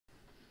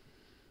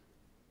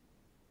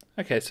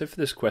Okay, so for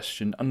this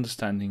question,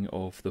 understanding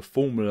of the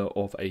formula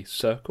of a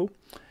circle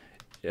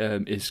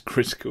is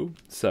critical.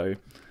 So,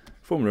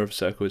 formula of a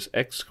circle is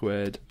x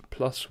squared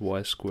plus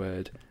y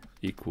squared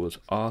equals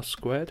r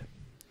squared.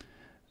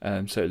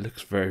 So it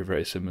looks very,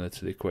 very similar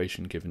to the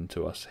equation given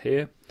to us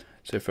here.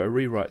 So if I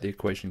rewrite the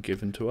equation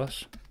given to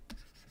us,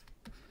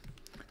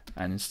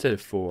 and instead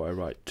of 4 I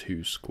write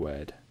 2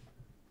 squared.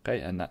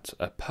 Okay, and that's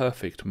a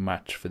perfect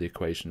match for the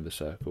equation of the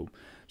circle.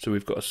 So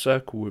we've got a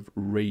circle with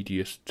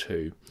radius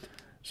 2.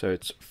 So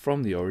it's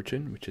from the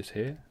origin, which is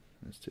here.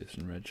 Let's do this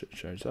in red so it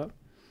shows up.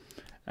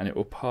 And it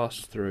will pass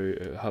through,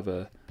 it will have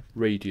a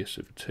radius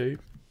of 2.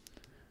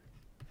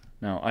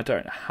 Now, I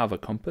don't have a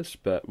compass,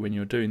 but when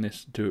you're doing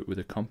this, do it with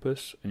a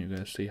compass, and you're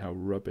going to see how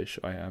rubbish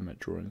I am at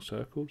drawing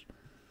circles.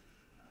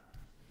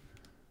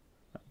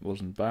 That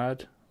wasn't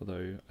bad,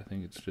 although I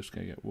think it's just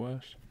going to get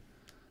worse.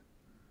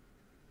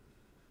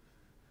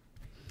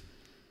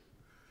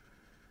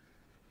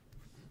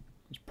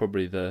 It's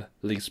probably the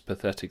least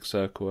pathetic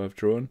circle I've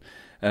drawn,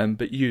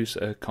 but use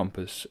a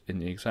compass in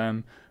the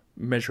exam.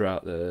 Measure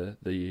out the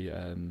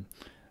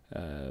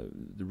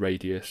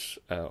radius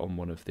on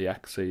one of the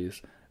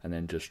axes, and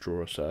then just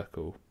draw a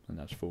circle, and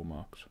that's 4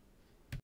 marks.